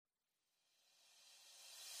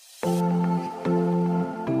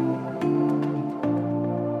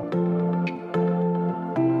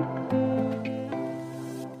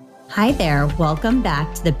Hi there, welcome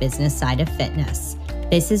back to the business side of fitness.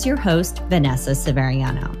 This is your host, Vanessa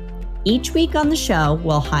Severiano. Each week on the show,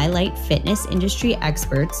 we'll highlight fitness industry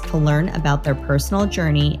experts to learn about their personal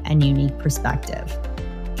journey and unique perspective.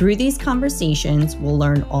 Through these conversations, we'll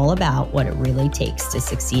learn all about what it really takes to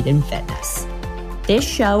succeed in fitness. This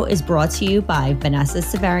show is brought to you by Vanessa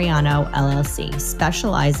Severiano, LLC,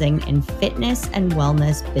 specializing in fitness and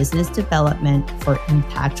wellness business development for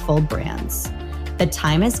impactful brands. The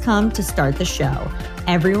time has come to start the show.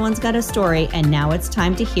 Everyone's got a story, and now it's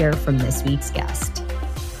time to hear from this week's guest.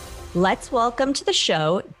 Let's welcome to the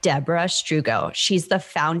show, Debra Strougo. She's the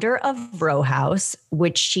founder of Row House,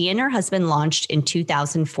 which she and her husband launched in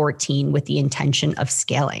 2014 with the intention of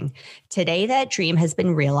scaling. Today, that dream has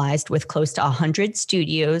been realized with close to 100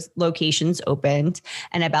 studios locations opened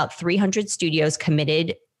and about 300 studios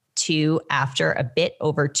committed to after a bit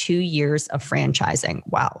over 2 years of franchising.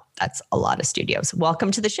 Wow, that's a lot of studios.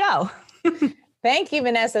 Welcome to the show. Thank you,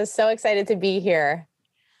 Vanessa. So excited to be here.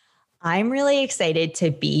 I'm really excited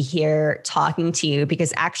to be here talking to you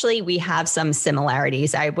because actually we have some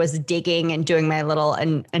similarities. I was digging and doing my little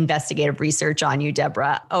investigative research on you,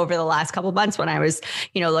 Debra, over the last couple of months when I was,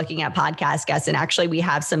 looking at podcast guests. And actually we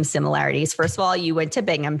have some similarities. First of all, you went to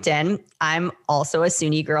Binghamton. I'm also a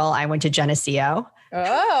SUNY girl. I went to Geneseo.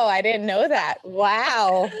 Oh, I didn't know that.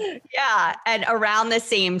 Wow. Yeah. And around the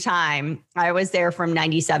same time, I was there from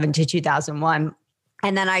 97 to 2001.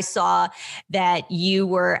 And then I saw that you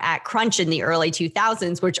were at Crunch in the early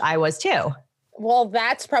 2000s, which I was too. Well,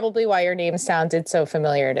 that's probably why your name sounded so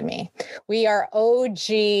familiar to me. We are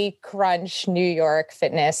OG Crunch New York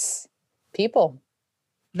fitness people.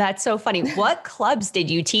 That's so funny. What clubs did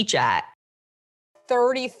you teach at?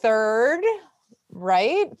 33rd,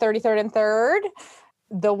 right? 33rd and 3rd.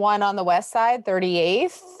 The one on the west side,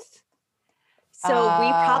 38th. So we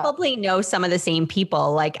probably know some of the same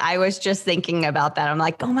people. Like I was just thinking about that. I'm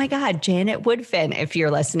like, oh my God, Janet Woodfin, if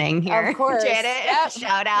you're listening here. Of course. Janet, yep.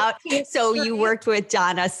 Shout out. So you worked with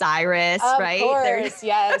Donna Cyrus, right? Of course,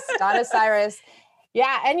 yes. Donna Cyrus.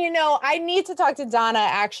 Yeah. And I need to talk to Donna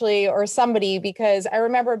actually, or somebody, because I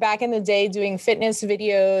remember back in the day doing fitness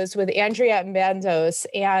videos with Andrea Bandos.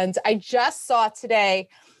 And I just saw today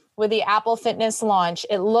with the Apple Fitness launch,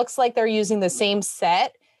 it looks like they're using the same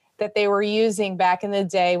set that they were using back in the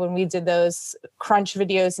day when we did those crunch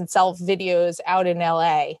videos and self videos out in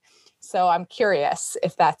LA. So I'm curious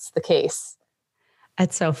if that's the case.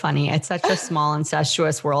 It's so funny. It's such a small,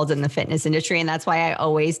 incestuous world in the fitness industry. And that's why I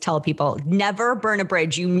always tell people, never burn a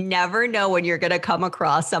bridge. You never know when you're going to come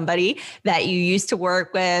across somebody that you used to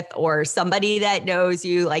work with or somebody that knows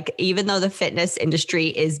you. Like, even though the fitness industry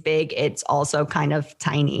is big, it's also kind of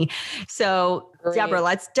tiny. So great. Debra,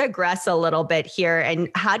 let's digress a little bit here. And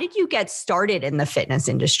how did you get started in the fitness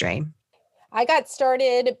industry? I got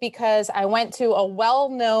started because I went to a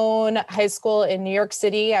well-known high school in New York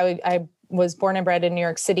City. I was born and bred in New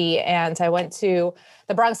York City, and I went to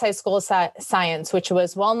the Bronx High School of Science, which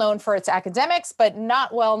was well known for its academics, but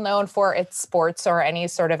not well known for its sports or any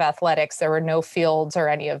sort of athletics. There were no fields or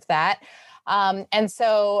any of that. And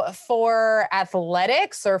so for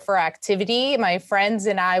athletics or for activity, my friends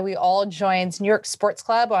and I, we all joined New York Sports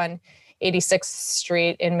Club on 86th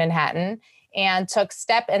Street in Manhattan and took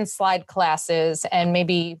step and slide classes. And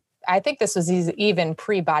I think this was even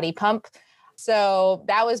pre-body pump. So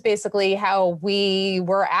that was basically how we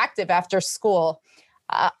were active after school.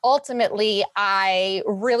 Ultimately, I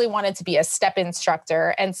really wanted to be a step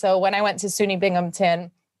instructor. And so when I went to SUNY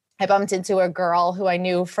Binghamton, I bumped into a girl who I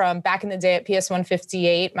knew from back in the day at PS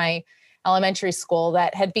 158, my elementary school,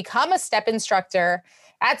 that had become a step instructor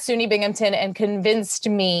at SUNY Binghamton and convinced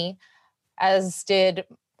me, as did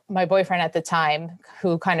my boyfriend at the time,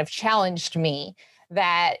 who kind of challenged me,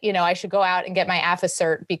 that, I should go out and get my AFA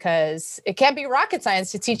cert because it can't be rocket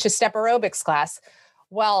science to teach a step aerobics class.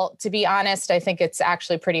 Well, to be honest, I think it's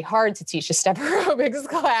actually pretty hard to teach a step aerobics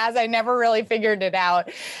class. I never really figured it out.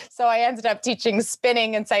 So I ended up teaching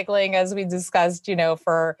spinning and cycling, as we discussed,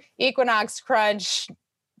 for Equinox, Crunch,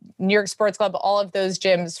 New York Sports Club, all of those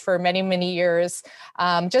gyms for many, many years,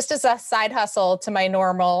 just as a side hustle to my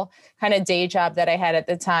normal kind of day job that I had at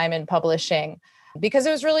the time in publishing. Because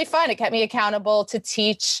it was really fun. It kept me accountable. To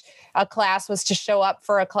teach a class was to show up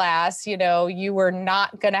for a class. You were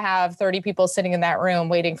not going to have 30 people sitting in that room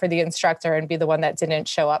waiting for the instructor and be the one that didn't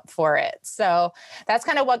show up for it. So that's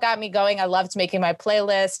kind of what got me going. I loved making my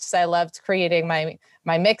playlists. I loved creating my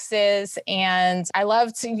mixes. And I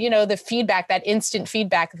loved, the feedback, that instant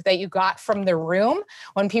feedback that you got from the room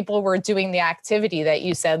when people were doing the activity that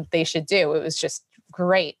you said they should do. It was just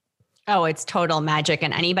great. Oh, it's total magic.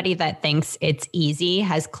 And anybody that thinks it's easy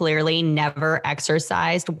has clearly never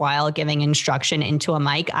exercised while giving instruction into a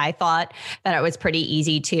mic. I thought that it was pretty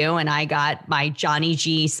easy too. And I got my Johnny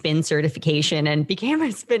G spin certification and became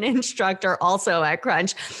a spin instructor also at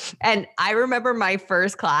Crunch. And I remember my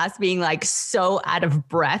first class being like so out of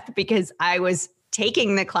breath because I was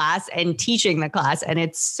taking the class and teaching the class. And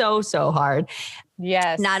it's so hard.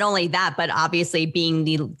 Yes. Not only that, but obviously being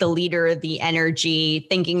the leader, the energy,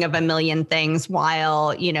 thinking of a million things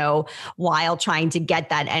while trying to get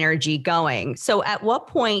that energy going. So at what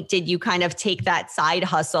point did you kind of take that side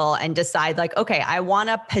hustle and decide like, okay, I want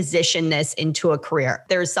to position this into a career.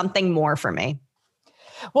 There's something more for me.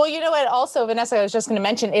 Well, you know what? Also, Vanessa, I was just going to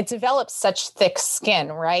mention, it develops such thick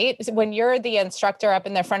skin, right? When you're the instructor up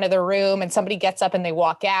in the front of the room and somebody gets up and they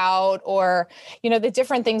walk out, or, the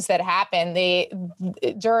different things that happen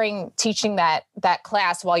during teaching that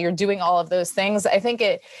class while you're doing all of those things, I think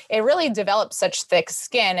it really develops such thick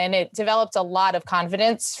skin, and it developed a lot of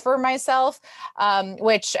confidence for myself,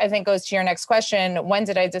 which I think goes to your next question. When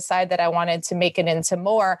did I decide that I wanted to make it into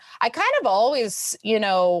more? I kind of always,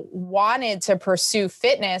 wanted to pursue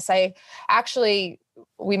fitness.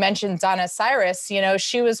 We mentioned Donna Cyrus,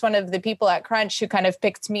 she was one of the people at Crunch who kind of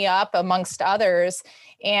picked me up amongst others.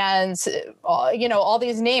 And,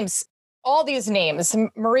 all these names,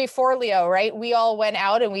 Marie Forleo, right? We all went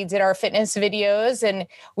out and we did our fitness videos and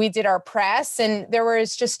we did our press. And there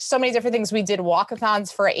was just so many different things. We did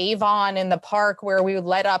walkathons for Avon in the park where we would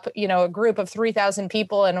let up, a group of 3,000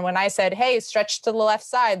 people. And when I said, hey, stretch to the left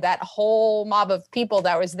side, that whole mob of people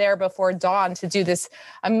that was there before dawn to do this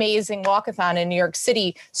amazing walkathon in New York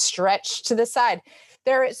City stretched to the side.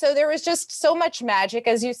 So there was just so much magic,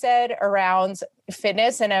 as you said, around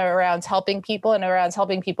fitness and around helping people and around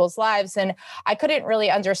helping people's lives. And I couldn't really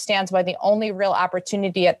understand why the only real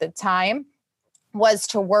opportunity at the time was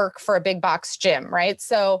to work for a big box gym, right?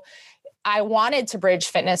 So I wanted to bridge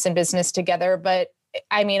fitness and business together, but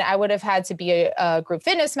I would have had to be a group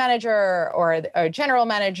fitness manager or a general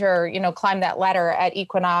manager, climb that ladder at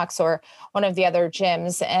Equinox or one of the other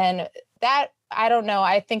gyms. And that, I don't know,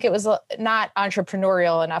 I think it was not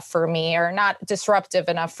entrepreneurial enough for me or not disruptive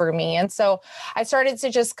enough for me. And so I started to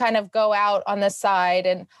just kind of go out on the side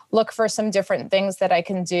and look for some different things that I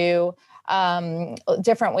can do,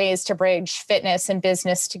 different ways to bridge fitness and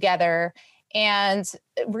business together. And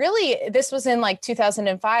really, this was in like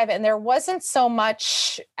 2005, and there wasn't so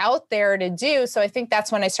much out there to do. So I think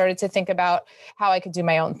that's when I started to think about how I could do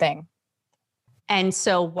my own thing. And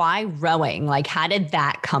so why rowing? Like, how did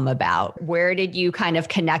that come about? Where did you kind of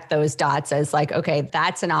connect those dots as like, okay,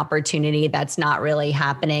 that's an opportunity that's not really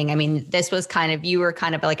happening? I mean, you were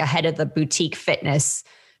kind of like ahead of the boutique fitness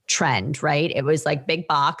trend, right? It was like big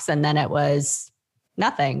box and then it was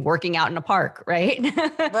nothing, working out in a park, right?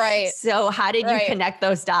 Right. So how did you connect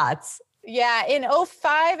those dots? Yeah, in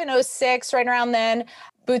 05 and 06, right around then,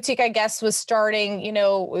 boutique, I guess, was starting,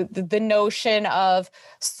 the notion of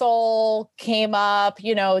soul came up,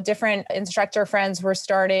 different instructor friends were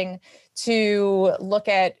starting to look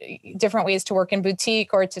at different ways to work in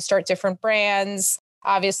boutique or to start different brands.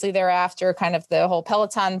 Obviously, thereafter, kind of the whole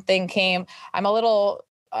Peloton thing came. I'm a little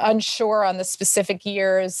unsure on the specific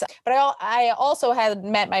years, but I also had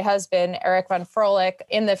met my husband, Eric Von Froelich,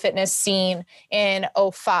 in the fitness scene in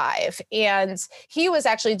 05. And he was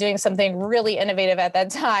actually doing something really innovative at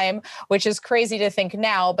that time, which is crazy to think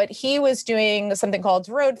now, but he was doing something called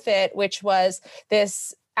Road Fit, which was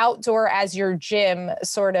this outdoor as your gym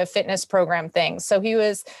sort of fitness program thing. So he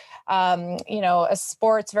was a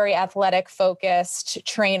sports, very athletic focused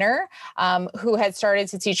trainer who had started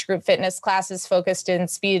to teach group fitness classes focused in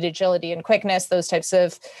speed, agility, and quickness, those types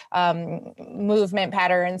of movement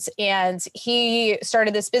patterns. And he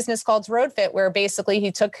started this business called Road Fit, where basically he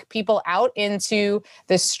took people out into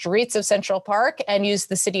the streets of Central Park and used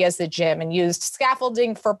the city as the gym and used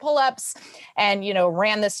scaffolding for pull-ups and,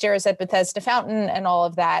 ran the stairs at Bethesda Fountain and all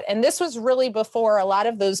of that. And this was really before a lot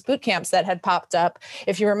of those boot camps that had popped up.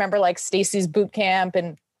 If you remember, like Stacy's Boot Camp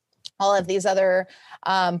and all of these other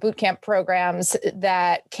boot camp programs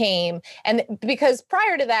that came. And because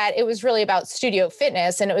prior to that, it was really about studio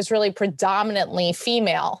fitness and it was really predominantly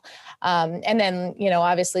female. And then,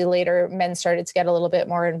 obviously later men started to get a little bit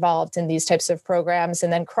more involved in these types of programs.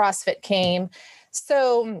 And then CrossFit came.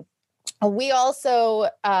 So we also,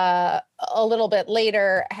 a little bit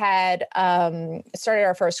later, had started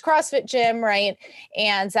our first CrossFit gym, right?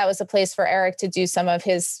 And that was a place for Eric to do some of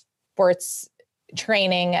his sports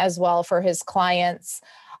training as well for his clients.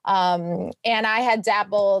 And I had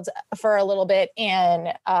dabbled for a little bit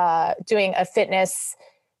in doing a fitness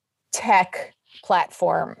tech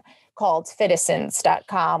platform. called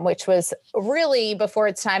Fitisons.com, which was really before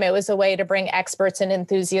its time. It was a way to bring experts and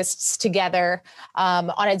enthusiasts together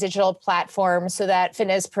on a digital platform so that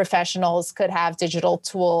fitness professionals could have digital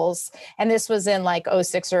tools. And this was in like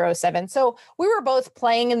 06 or 07. So we were both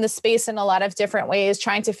playing in the space in a lot of different ways,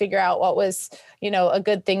 trying to figure out what was, a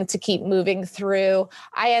good thing to keep moving through.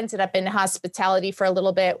 I ended up in hospitality for a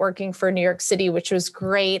little bit, working for New York City, which was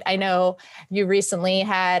great. I know you recently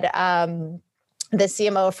had the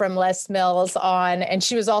CMO from Les Mills on, and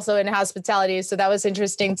she was also in hospitality. So that was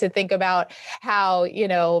interesting to think about how,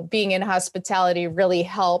 being in hospitality really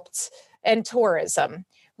helped, and tourism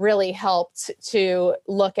really helped to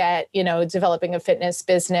look at, developing a fitness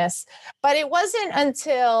business. But it wasn't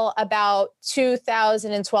until about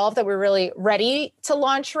 2012 that we were really ready to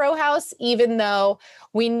launch Row House, even though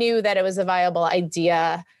we knew that it was a viable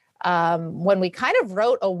idea. When we kind of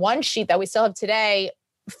wrote a one sheet that we still have today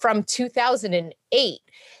from 2008.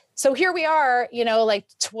 So here we are, like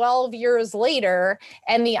 12 years later,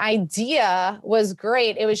 and the idea was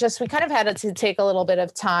great. It was just, we kind of had to take a little bit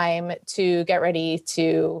of time to get ready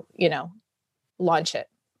to, launch it.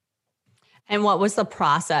 And what was the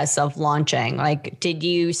process of launching? Like, did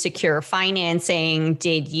you secure financing?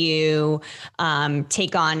 Did you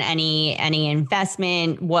take on any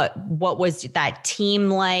investment? What was that team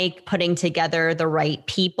like, putting together the right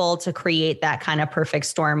people to create that kind of perfect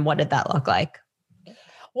storm? What did that look like?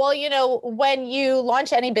 Well, when you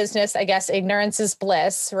launch any business, I guess ignorance is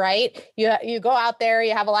bliss, right? You go out there,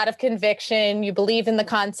 you have a lot of conviction, you believe in the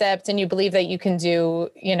concept, and you believe that you can do,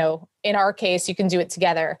 in our case, you can do it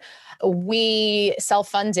together. We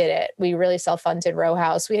self-funded it. We really self-funded Row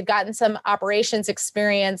House. We had gotten some operations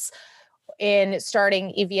experience in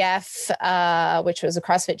starting EVF, which was a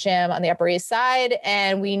CrossFit gym on the Upper East Side.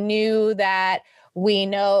 And we knew that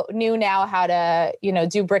knew now how to,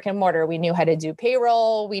 do brick and mortar. We knew how to do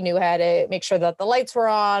payroll. We knew how to make sure that the lights were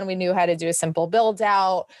on. We knew how to do a simple build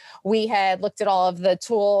out. We had looked at all of the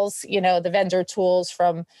tools, the vendor tools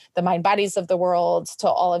from the Mind Bodies of the world to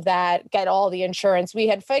all of that, get all the insurance. We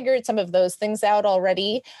had figured some of those things out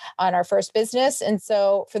already on our first business. And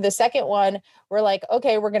so for the second one, we're like,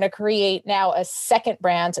 okay, we're going to create now a second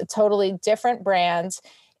brand, a totally different brand.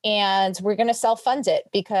 And we're going to self-fund it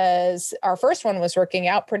because our first one was working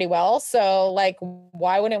out pretty well. So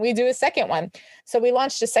why wouldn't we do a second one? So we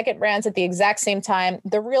launched a second brand at the exact same time.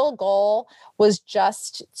 The real goal was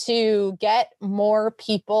just to get more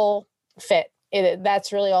people fit.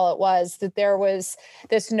 That's really all it was, that there was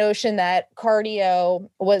this notion that cardio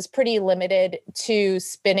was pretty limited to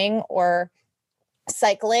spinning or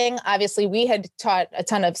cycling. Obviously, we had taught a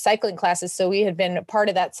ton of cycling classes, so we had been a part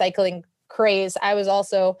of that cycling craze. I was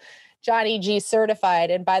also Johnny G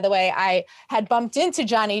certified. And by the way, I had bumped into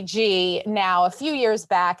Johnny G now a few years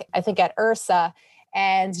back, I think at URSA.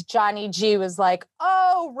 And Johnny G was like,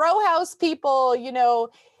 oh, Row House people,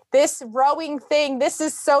 this rowing thing, this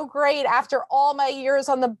is so great. After all my years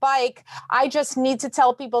on the bike, I just need to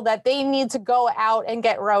tell people that they need to go out and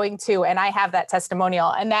get rowing too. And I have that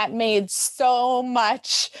testimonial. And that meant so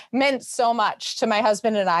much to my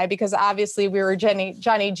husband and I, because obviously we were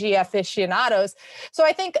Johnny G aficionados. So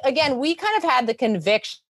I think, again, we kind of had the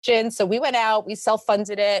conviction. So we went out, we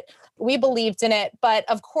self-funded it. We believed in it. But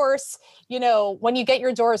of course, when you get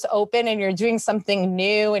your doors open and you're doing something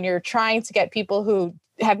new and you're trying to get people who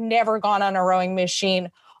have never gone on a rowing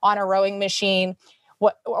machine, or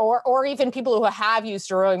even people who have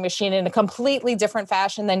used a rowing machine in a completely different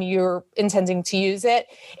fashion than you're intending to use it.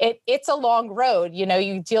 It's a long road.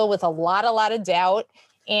 You deal with a lot of doubt,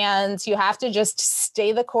 and you have to just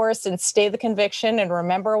stay the course and stay the conviction and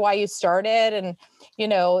remember why you started. And,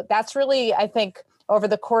 that's really, I think, over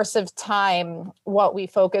the course of time, what we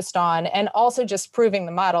focused on, and also just proving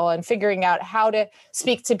the model and figuring out how to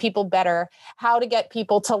speak to people better, how to get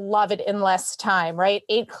people to love it in less time, right?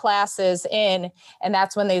 8 classes in, and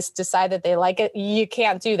that's when they decide that they like it. You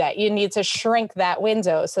can't do that. You need to shrink that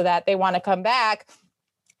window so that they want to come back,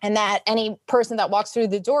 and that any person that walks through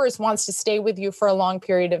the doors wants to stay with you for a long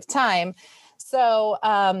period of time. So,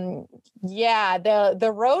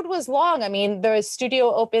 the road was long. I mean, the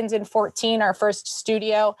studio opened in 2014, our first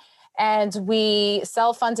studio, and we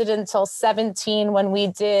self-funded until 2017 when we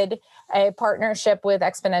did a partnership with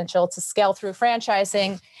Exponential to scale through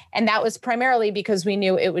franchising. And that was primarily because we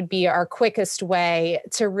knew it would be our quickest way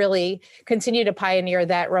to really continue to pioneer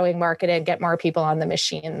that rowing market and get more people on the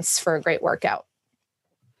machines for a great workout.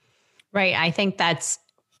 Right. I think that's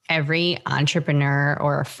every entrepreneur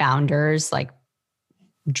or founder's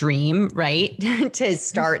dream, right? To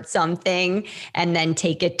start something and then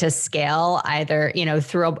take it to scale, either,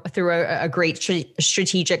 through a great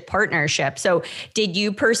strategic partnership. So did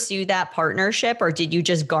you pursue that partnership, or did you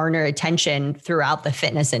just garner attention throughout the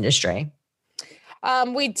fitness industry?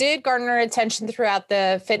 We did garner attention throughout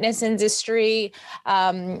the fitness industry,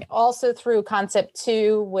 also through Concept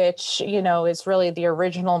 2, which, is really the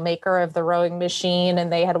original maker of the rowing machine.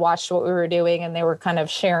 And they had watched what we were doing, and they were kind of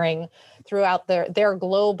sharing throughout their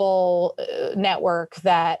global network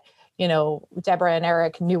that, Debra and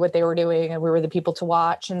Eric knew what they were doing, and we were the people to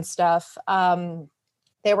watch and stuff.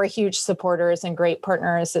 They were huge supporters and great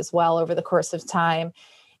partners as well over the course of time.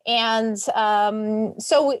 And so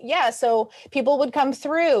people would come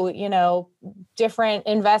through, different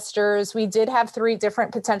investors. We did have 3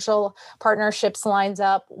 different potential partnerships lined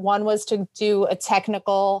up. One was to do a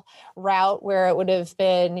technical route where it would have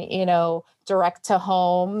been, direct to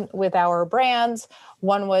home with our brands.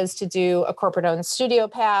 One was to do a corporate owned studio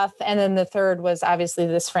path. And then the third was obviously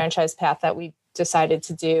this franchise path that we decided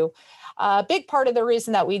to do. A big part of the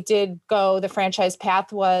reason that we did go the franchise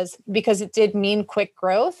path was because it did mean quick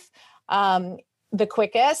growth, the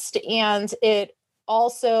quickest. And it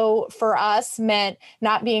also, for us, meant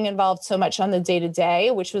not being involved so much on the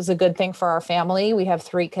day-to-day, which was a good thing for our family. We have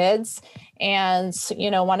 3 kids and,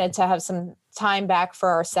 wanted to have some time back for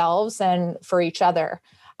ourselves and for each other.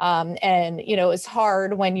 It's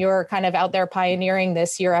hard when you're kind of out there pioneering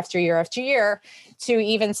this year after year after year to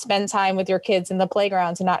even spend time with your kids in the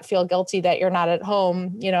playground, to not feel guilty that you're not at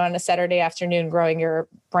home, on a Saturday afternoon growing your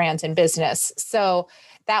brand and business. So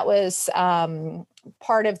that was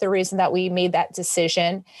part of the reason that we made that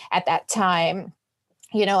decision at that time,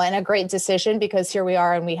 and a great decision, because here we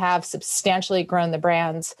are and we have substantially grown the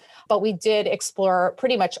brands. But we did explore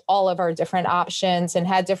pretty much all of our different options and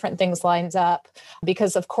had different things lined up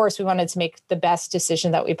because, of course, we wanted to make the best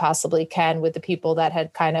decision that we possibly can with the people that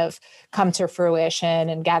had kind of come to fruition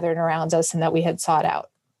and gathered around us and that we had sought out.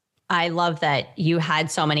 I love that you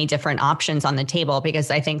had so many different options on the table,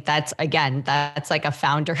 because I think that's like a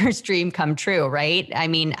founder's dream come true, right? I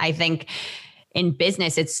mean, I think in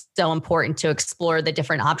business, it's so important to explore the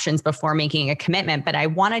different options before making a commitment. But I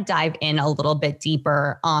want to dive in a little bit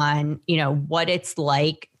deeper on, what it's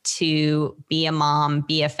like to be a mom,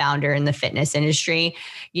 be a founder in the fitness industry.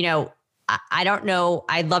 I don't know.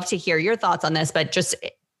 I'd love to hear your thoughts on this, but just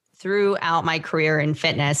throughout my career in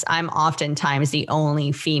fitness, I'm oftentimes the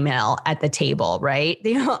only female at the table, right?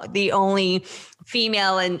 The only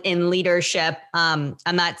female in leadership. I'm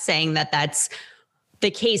not saying that that's the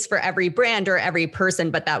case for every brand or every person,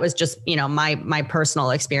 but that was just, my personal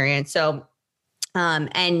experience. So,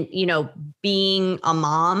 being a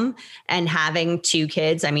mom and having 2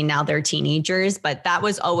 kids, I mean, now they're teenagers, but that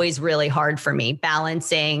was always really hard for me,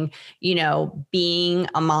 balancing, being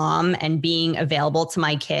a mom and being available to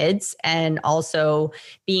my kids, and also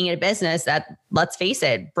being in a business that, let's face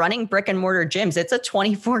it, running brick and mortar gyms, it's a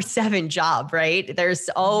 24/7 job, right? There's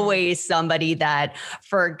always somebody that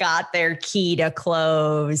forgot their key to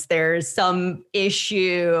close. There's some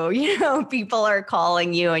issue, people are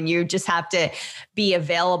calling you and you just have to be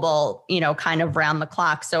available, kind of round the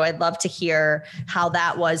clock. So I'd love to hear how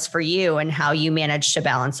that was for you and how you managed to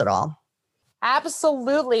balance it all.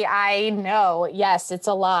 Absolutely. I know. Yes, it's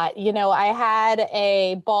a lot. I had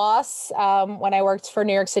a boss when I worked for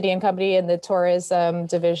New York City and Company in the tourism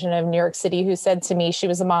division of New York City, who said to me, she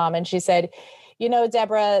was a mom, and she said,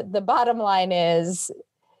 Debra, the bottom line is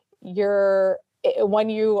when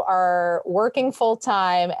you are working full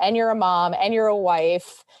time and you're a mom and you're a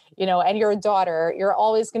wife, and you're a daughter, you're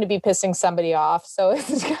always going to be pissing somebody off. So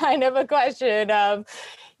it's kind of a question of,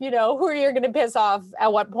 who you're going to piss off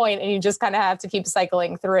at what point, and you just kind of have to keep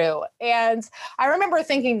cycling through. And I remember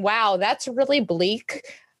thinking, wow, that's really bleak.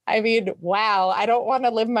 I mean, wow, I don't want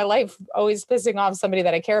to live my life always pissing off somebody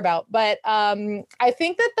that I care about. But I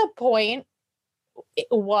think that the point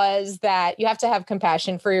was that you have to have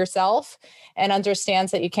compassion for yourself and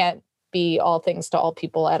understands that you can't be all things to all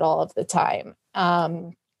people at all of the time.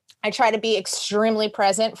 I try to be extremely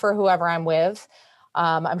present for whoever I'm with.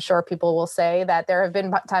 I'm sure people will say that there have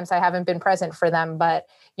been times I haven't been present for them, but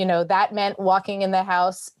that meant walking in the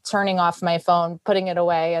house, turning off my phone, putting it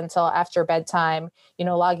away until after bedtime,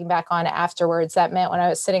 logging back on afterwards. That meant when I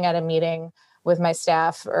was sitting at a meeting with my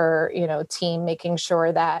staff or, team, making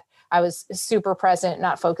sure that I was super present,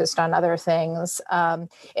 not focused on other things. A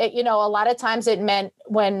lot of times it meant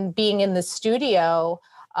when being in the studio,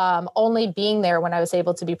 only being there when I was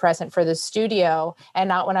able to be present for the studio and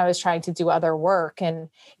not when I was trying to do other work and,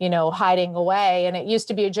 hiding away. And it used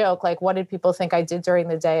to be a joke, like, what did people think I did during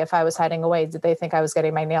the day if I was hiding away? Did they think I was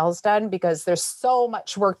getting my nails done? Because there's so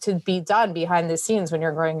much work to be done behind the scenes when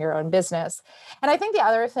you're growing your own business. And I think the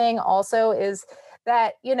other thing also is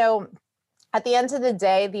that, at the end of the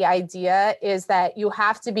day, the idea is that you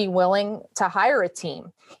have to be willing to hire a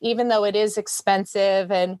team, even though it is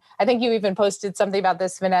expensive. And I think you even posted something about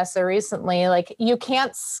this, Vanessa, recently. Like, you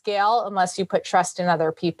can't scale unless you put trust in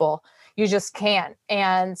other people. You just can't.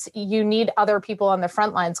 And you need other people on the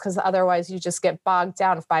front lines, because otherwise you just get bogged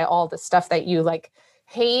down by all the stuff that you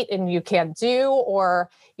hate and you can't do, or,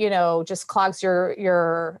 just clogs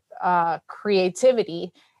your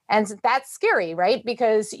creativity. And that's scary, right?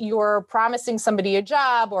 Because you're promising somebody a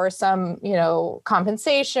job or some,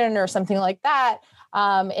 compensation or something like that,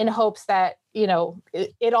 in hopes that,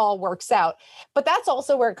 it all works out. But that's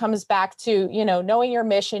also where it comes back to, knowing your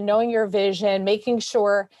mission, knowing your vision, making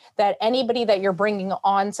sure that anybody that you're bringing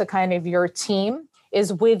on to kind of your team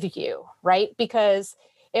is with you, right? Because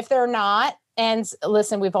if they're not, and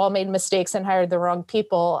listen, we've all made mistakes and hired the wrong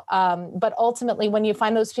people. But ultimately, when you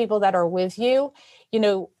find those people that are with you,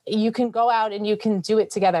 you can go out and you can do it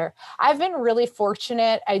together. I've been really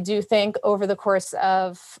fortunate, I do think, over the course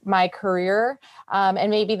of my career.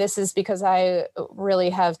 And maybe this is because I really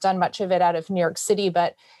have done much of it out of New York City,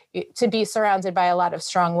 but to be surrounded by a lot of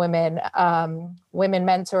strong women, women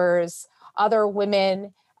mentors, other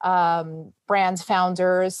women, brand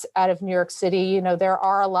founders out of New York City. There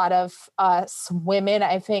are a lot of us women,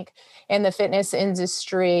 I think, in the fitness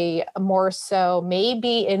industry, more so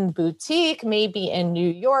maybe in boutique, maybe in New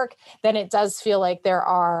York, than it does feel like there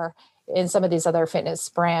are in some of these other fitness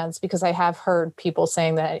brands, because I have heard people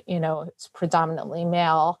saying that, it's predominantly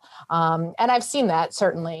male. And I've seen that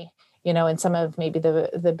certainly, in some of maybe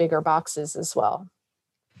the bigger boxes as well.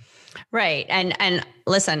 Right. And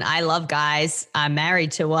listen, I love guys. I'm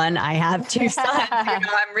married to one. I have two sons.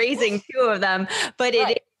 I'm raising two of them, but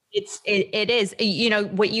it is,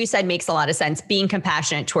 what you said makes a lot of sense. Being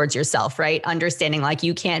compassionate towards yourself, right? Understanding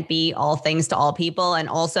you can't be all things to all people, and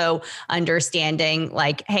also understanding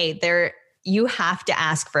hey, you have to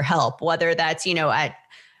ask for help, whether that's,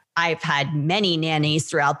 I've had many nannies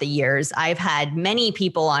throughout the years. I've had many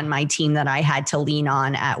people on my team that I had to lean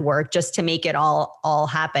on at work just to make it all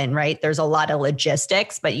happen, right? There's a lot of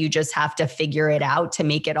logistics, but you just have to figure it out to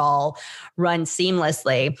make it all run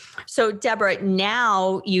seamlessly. So Debra,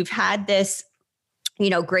 now you've had this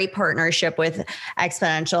great partnership with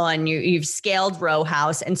Exponential, and you've scaled Row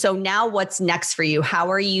House. And so now what's next for you?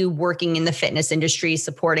 How are you working in the fitness industry,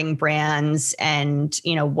 supporting brands, and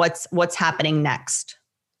what's happening next?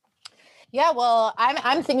 Yeah, well,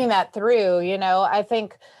 I'm thinking that through. I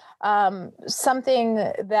think something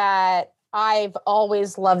that I've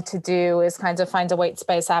always loved to do is kind of find a white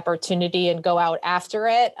space opportunity and go out after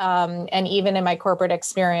it. And even in my corporate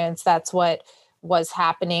experience, that's what was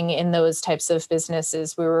happening in those types of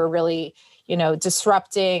businesses. We were really,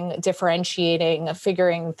 disrupting, differentiating,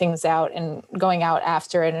 figuring things out and going out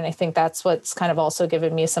after it. And I think that's what's kind of also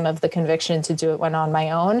given me some of the conviction to do it when on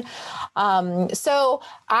my own. So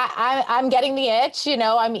I'm getting the itch,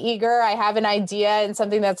 I'm eager. I have an idea and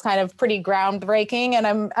something that's kind of pretty groundbreaking.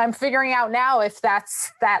 And I'm figuring out now if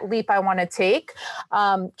that's that leap I want to take.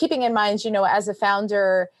 Keeping in mind, as a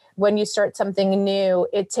founder, when you start something new,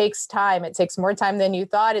 it takes time. It takes more time than you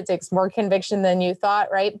thought. It takes more conviction than you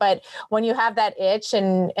thought, right? But when you have that itch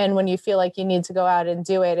and when you feel like you need to go out and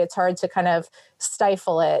do it, it's hard to kind of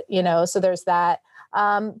stifle it, So there's that.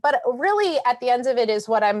 But really, at the end of it, is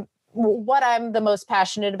what I'm the most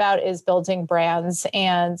passionate about is building brands.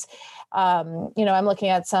 And, I'm looking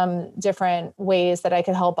at some different ways that I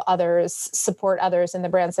can help others, support others in the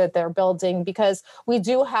brands that they're building, because we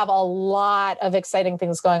do have a lot of exciting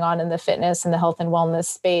things going on in the fitness and the health and wellness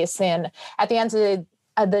space. And at the end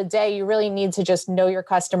of the day, you really need to just know your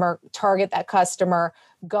customer, target that customer,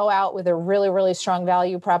 go out with a really, really strong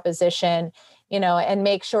value proposition, and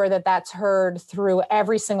make sure that that's heard through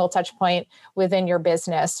every single touch point within your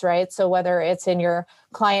business, right? So whether it's in your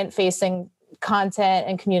client-facing content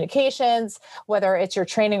and communications, whether it's your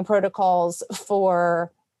training protocols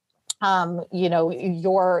for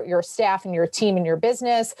your staff and your team and your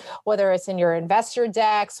business, whether it's in your investor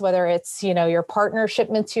decks, whether it's, your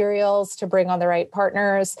partnership materials to bring on the right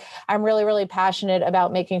partners. I'm really, really passionate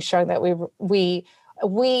about making sure that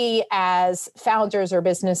we as founders or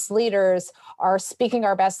business leaders are speaking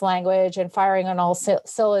our best language and firing on all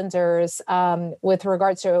cylinders with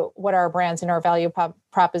regard to what our brands and our value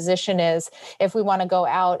proposition is if we want to go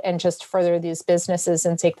out and just further these businesses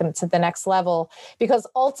and take them to the next level. Because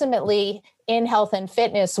ultimately, in health and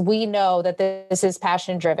fitness, we know that this is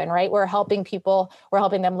passion driven, right? We're helping people, we're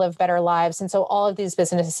helping them live better lives. And so all of these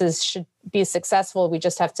businesses should be successful. We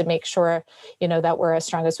just have to make sure, that we're as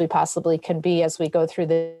strong as we possibly can be as we go through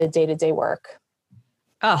the day-to-day work.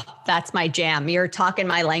 Oh, that's my jam. You're talking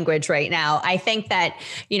my language right now. I think that,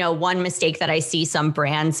 one mistake that I see some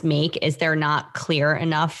brands make is they're not clear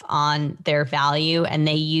enough on their value, and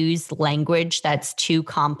they use language that's too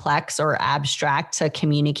complex or abstract to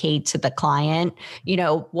communicate to the client,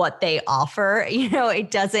 what they offer.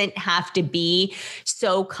 It doesn't have to be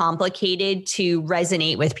so complicated to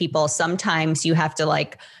resonate with people. Sometimes you have to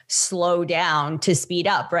slow down to speed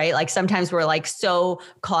up, right? Like sometimes we're so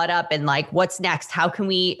caught up in what's next? How can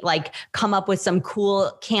we come up with some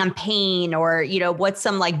cool campaign or, what's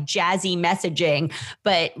some jazzy messaging,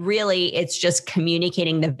 but really it's just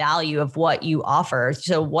communicating the value of what you offer.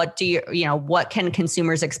 So what what can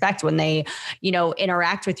consumers expect when they,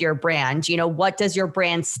 interact with your brand? What does your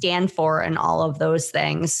brand stand for and all of those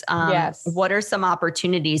things? Yes. What are some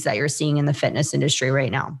opportunities that you're seeing in the fitness industry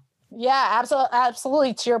right now? Yeah,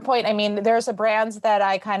 absolutely. To your point, I mean, there's a brand that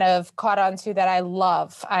I kind of caught on to that I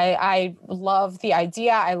love. I love the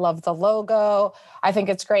idea. I love the logo. I think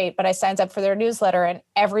it's great, but I signed up for their newsletter and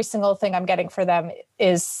every single thing I'm getting for them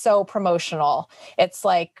is so promotional. It's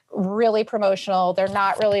really promotional. They're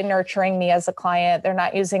not really nurturing me as a client. They're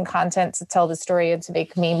not using content to tell the story and to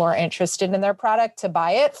make me more interested in their product to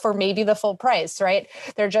buy it for maybe the full price, right?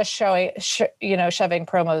 They're just shoving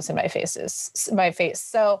promos in my face.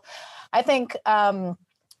 So I think, to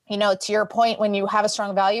your point, when you have a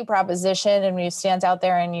strong value proposition and when you stand out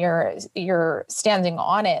there and you're standing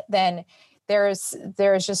on it, then there's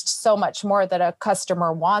just so much more that a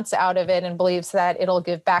customer wants out of it and believes that it'll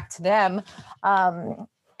give back to them.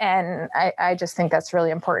 And I just think that's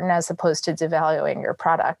really important as opposed to devaluing your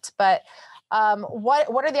product. But what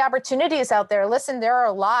are the opportunities out there? Listen, there are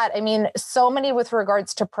a lot. I mean, so many with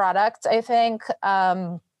regards to product, I think.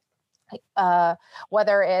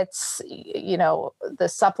 Whether it's, the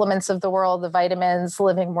supplements of the world, the vitamins,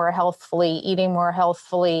 living more healthfully, eating more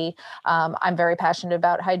healthfully. I'm very passionate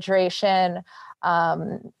about hydration.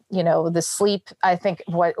 The sleep, I think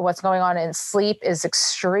what's going on in sleep is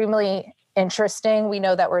extremely interesting. We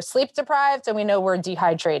know that we're sleep deprived and we know we're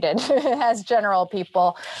dehydrated as general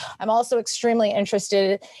people. I'm also extremely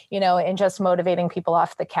interested, in just motivating people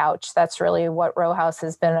off the couch. That's really what Row House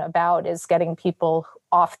has been about, is getting people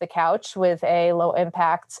off the couch with a low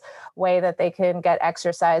impact way that they can get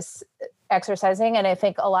exercising. And I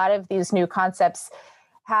think a lot of these new concepts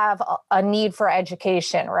have a need for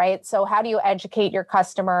education, right? So how do you educate your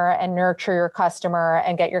customer and nurture your customer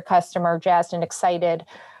and get your customer jazzed and excited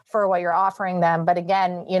for what you're offering them? But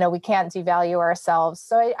again, we can't devalue ourselves.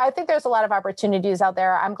 So I think there's a lot of opportunities out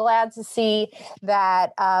there. I'm glad to see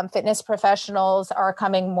that fitness professionals are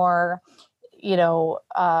coming more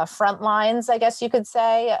front lines, I guess you could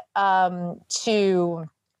say, to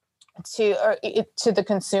the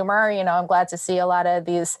consumer. I'm glad to see a lot of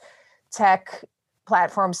these tech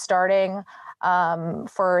platforms starting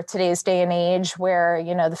for today's day and age where,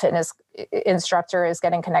 the fitness instructor is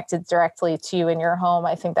getting connected directly to you in your home.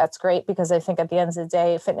 I think that's great because I think at the end of the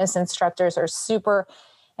day, fitness instructors are super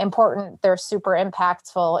important. They're super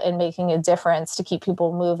impactful in making a difference to keep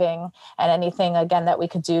people moving. And anything, again, that we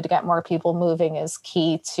could do to get more people moving is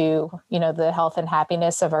key to, the health and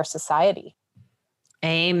happiness of our society.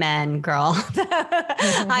 Amen, girl.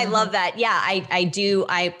 I love that. Yeah, I do.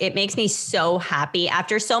 It makes me so happy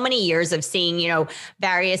after so many years of seeing,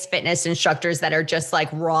 various fitness instructors that are just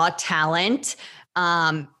raw talent,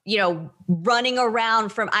 running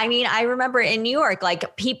around I remember in New York,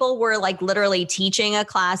 people were literally teaching a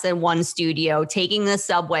class in one studio, taking the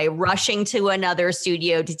subway, rushing to another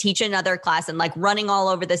studio to teach another class and running all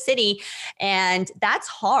over the city. And that's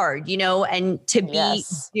hard, and to be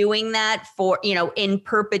doing that for, in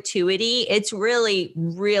perpetuity, it's really,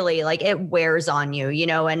 really it wears on you,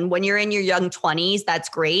 and when you're in your young 20s, that's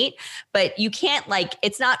great, but you can't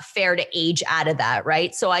it's not fair to age out of that.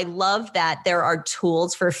 Right. So I love that there are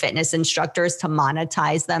tools for fitness instructors to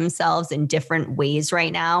monetize themselves in different ways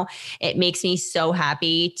right now. It makes me so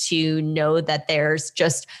happy to know that there's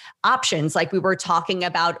just options like we were talking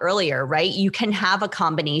about earlier, right? You can have a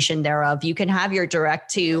combination thereof. You can have your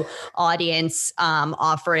direct to audience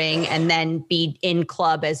offering and then be in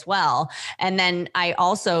club as well. And then I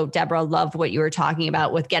also, Debra, loved what you were talking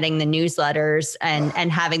about with getting the newsletters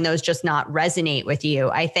and having those just not resonate with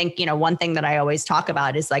you. I think, one thing that I always talk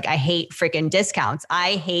about is I hate freaking discounts.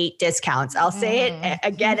 I hate discounts. I'll say it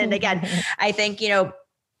again and again. I think,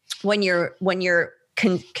 when you're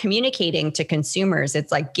communicating to consumers,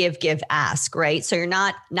 it's like give, ask, right? So you're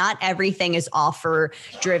not everything is offer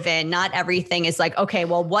driven. Not everything is like, okay,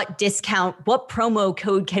 well, what promo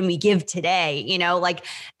code can we give today? Like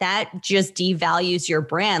that just devalues your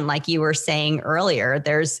brand. Like you were saying earlier,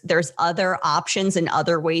 there's other options and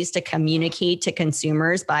other ways to communicate to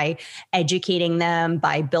consumers by educating them,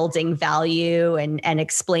 by building value and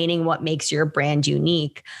explaining what makes your brand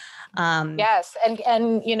unique. Yes.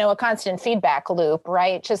 And, a constant feedback loop,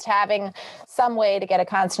 right? Just having some way to get a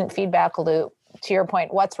constant feedback loop. To your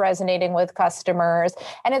point, what's resonating with customers.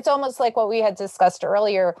 And it's almost like what we had discussed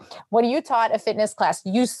earlier. When you taught a fitness class,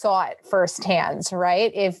 you saw it firsthand,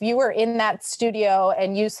 right? If you were in that studio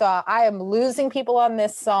and you saw, I am losing people on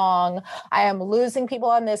this song, I am losing people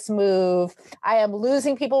on this move, I am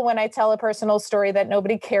losing people when I tell a personal story that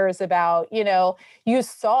nobody cares about, you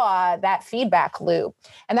saw that feedback loop.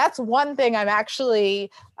 And that's one thing I'm actually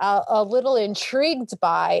a little intrigued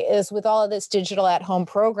by is with all of this digital at-home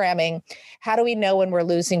programming, how do we know when we're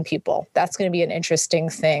losing people? That's going to be an interesting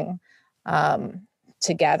thing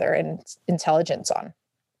to gather and intelligence on.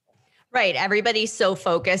 Right. Everybody's so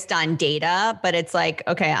focused on data, but it's like,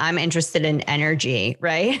 okay, I'm interested in energy,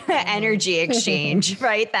 right? Energy exchange,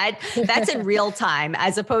 right? That's in real time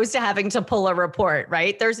as opposed to having to pull a report,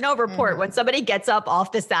 right? There's no report. When somebody gets up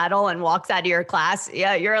off the saddle and walks out of your class,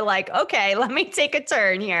 yeah, you're like, okay, let me take a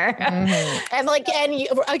turn here. And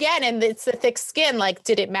and it's the thick skin. Like,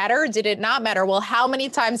 did it matter? Did it not matter? Well, how many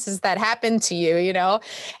times has that happened to you,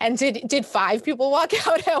 And did 5 people walk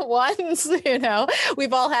out at once?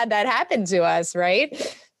 We've all had that happen to us,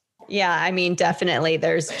 right? Yeah, I mean, definitely.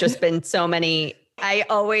 There's just been so many. I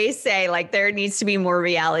always say like there needs to be more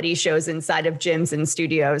reality shows inside of gyms and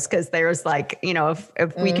studios because there's like,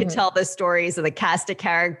 if we could tell the stories of the cast of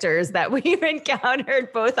characters that we've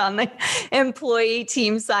encountered both on the employee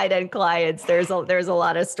team side and clients, there's a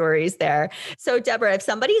lot of stories there. So Debra, if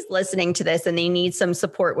somebody's listening to this and they need some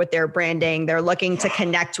support with their branding, they're looking to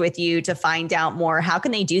connect with you to find out more, how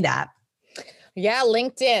can they do that? Yeah,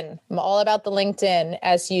 LinkedIn. I'm all about the LinkedIn.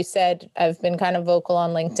 As you said, I've been kind of vocal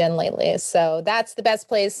on LinkedIn lately. So that's the best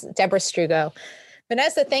place, Debra Strougo.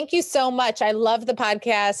 Vanessa, thank you so much. I love the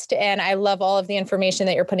podcast and I love all of the information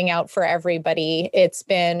that you're putting out for everybody. It's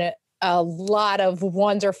been a lot of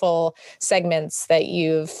wonderful segments that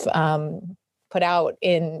you've put out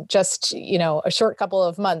in just, a short couple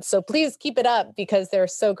of months. So please keep it up because they're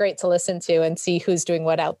so great to listen to and see who's doing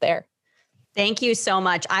what out there. Thank you so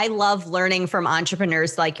much. I love learning from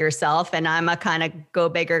entrepreneurs like yourself, and I'm a kind of go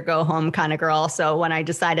big or go home kind of girl. So when I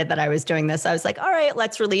decided that I was doing this, I was like, all right,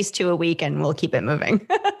 let's release 2 a week and we'll keep it moving.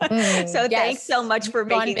 Thanks so much for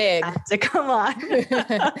making the time to come on.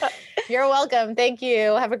 You're welcome. Thank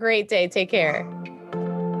you. Have a great day. Take care.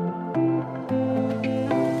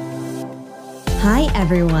 Hi,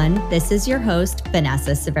 everyone. This is your host,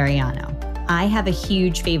 Vanessa Severiano. I have a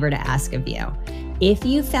huge favor to ask of you. If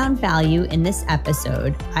you found value in this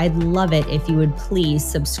episode, I'd love it if you would please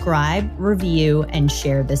subscribe, review, and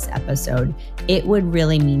share this episode. It would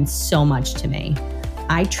really mean so much to me.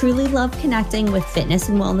 I truly love connecting with fitness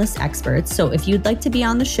and wellness experts, so if you'd like to be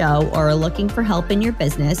on the show or are looking for help in your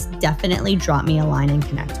business, definitely drop me a line and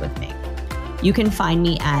connect with me. You can find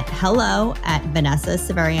me at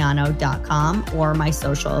hello@vanessaseveriano.com or my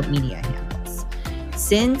social media handles.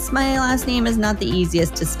 Since my last name is not the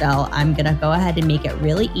easiest to spell, I'm going to go ahead and make it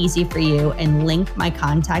really easy for you and link my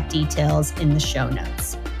contact details in the show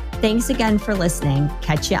notes. Thanks again for listening.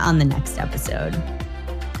 Catch you on the next episode.